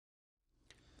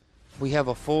we have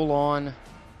a full-on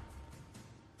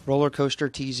roller coaster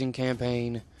teasing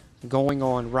campaign going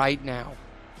on right now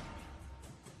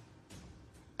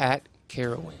at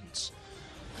Carowinds.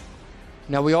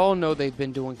 Now, we all know they've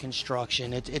been doing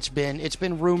construction. It's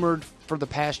been rumored for the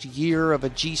past year of a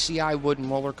GCI wooden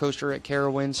roller coaster at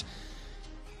Carowinds.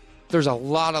 There's a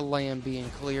lot of land being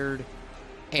cleared,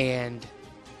 and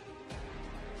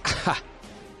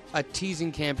a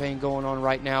teasing campaign going on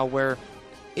right now where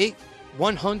it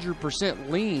 100%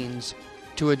 leans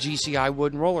to a GCI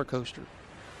wooden roller coaster.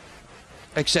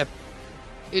 Except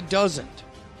it doesn't.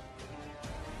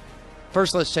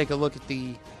 First, let's take a look at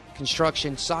the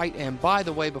construction site. And by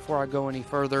the way, before I go any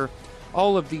further,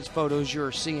 all of these photos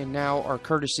you're seeing now are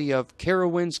courtesy of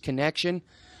Carowinds Connection.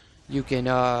 You can,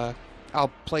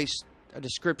 I'll place a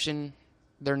description,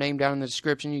 their name down in the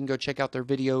description. You can go check out their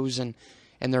videos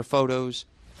and their photos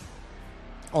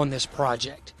on this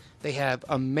project. They have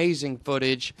amazing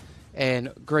footage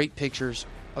and great pictures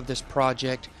of this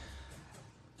project.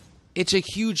 It's a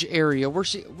huge area. We're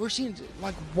seeing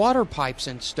like water pipes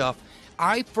and stuff.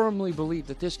 I firmly believe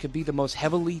that this could be the most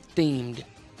heavily themed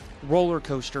roller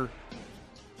coaster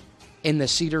in the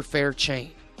Cedar Fair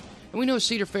chain. And we know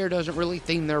Cedar Fair doesn't really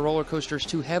theme their roller coasters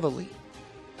too heavily.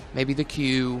 Maybe the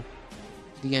queue,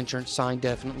 the entrance sign,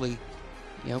 definitely.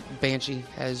 You know, Banshee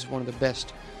has one of the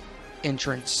best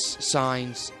entrance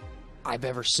signs I've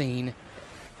ever seen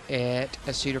at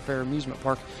a Cedar Fair amusement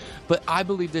park. But I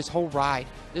believe this whole ride,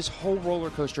 this whole roller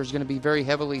coaster is going to be very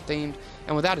heavily themed,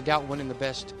 and without a doubt winning the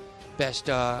best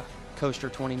coaster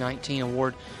 2019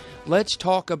 award. Let's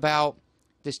talk about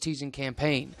this teasing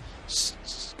campaign.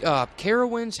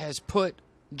 Carowinds has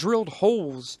drilled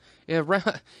holes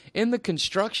in the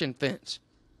construction fence,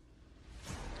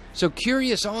 so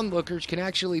curious onlookers can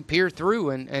actually peer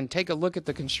through and take a look at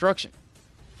the construction.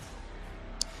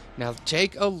 Now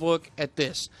take a look at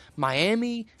this.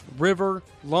 Miami River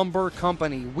Lumber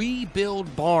Company. We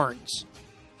build barns.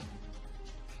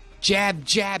 Jab,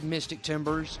 jab, Mystic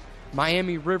Timbers.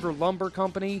 Miami River Lumber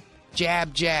Company.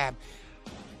 Jab, jab.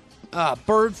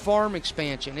 Bird farm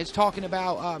expansion. It's talking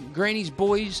about Granny's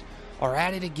boys are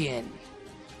at it again.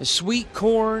 The sweet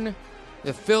corn,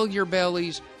 the fill your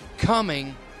bellies,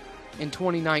 coming in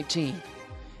 2019.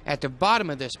 At the bottom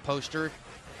of this poster,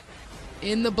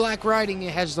 in the black writing,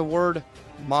 it has the word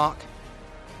mock.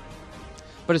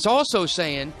 But it's also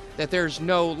saying that there's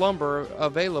no lumber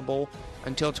available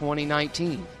until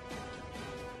 2019.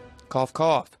 Cough,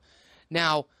 cough.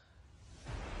 Now,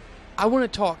 I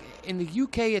want to talk. In the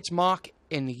UK, it's mock.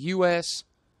 In the US,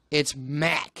 it's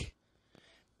Mac.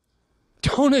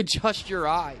 Don't adjust your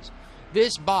eyes.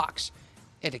 This box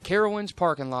at the Carowinds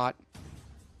parking lot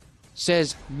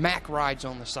says Mac Rides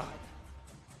on the side.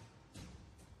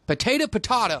 Potato,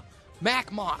 potato,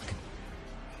 Mac mock.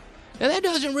 Now, that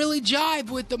doesn't really jive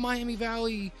with the Miami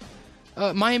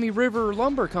River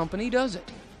Lumber Company, does it?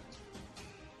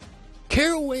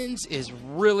 Carowinds is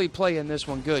really playing this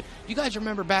one good. You guys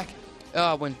remember back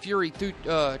when Fury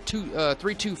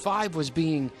 325 was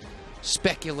being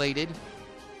speculated,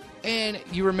 and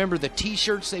you remember the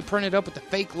t-shirts they printed up with the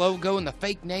fake logo and the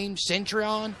fake name,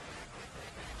 Centurion?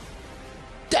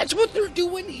 That's what they're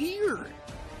doing here.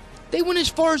 They went as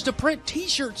far as to print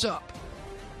t-shirts up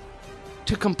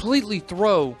to completely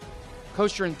throw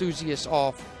coaster enthusiasts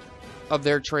off of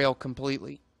their trail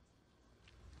completely.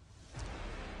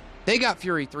 They got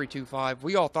Fury 325.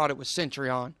 We all thought it was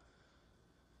Centurion.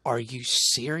 Are you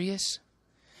serious?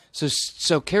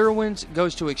 So Carowinds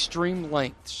goes to extreme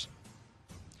lengths.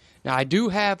 Now, I do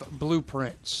have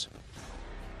blueprints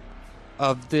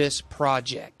of this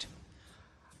project.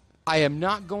 I am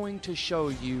not going to show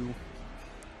you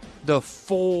the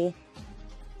full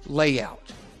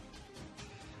layout.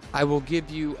 I will give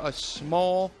you a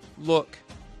small look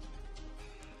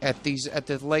at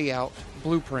the layout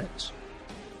blueprints.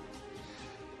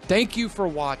 Thank you for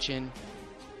watching.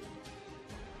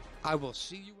 I will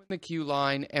see you in the queue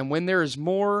line, and when there is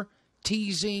more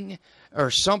teasing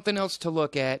or something else to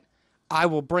look at, I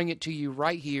will bring it to you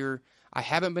right here. I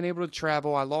haven't been able to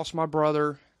travel. I lost my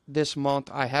brother this month.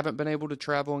 I haven't been able to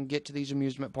travel and get to these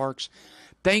amusement parks.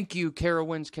 Thank you,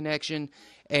 Carowinds Connection,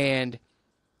 and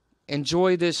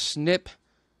enjoy this snip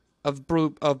of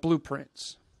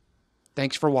blueprints.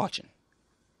 Thanks for watching.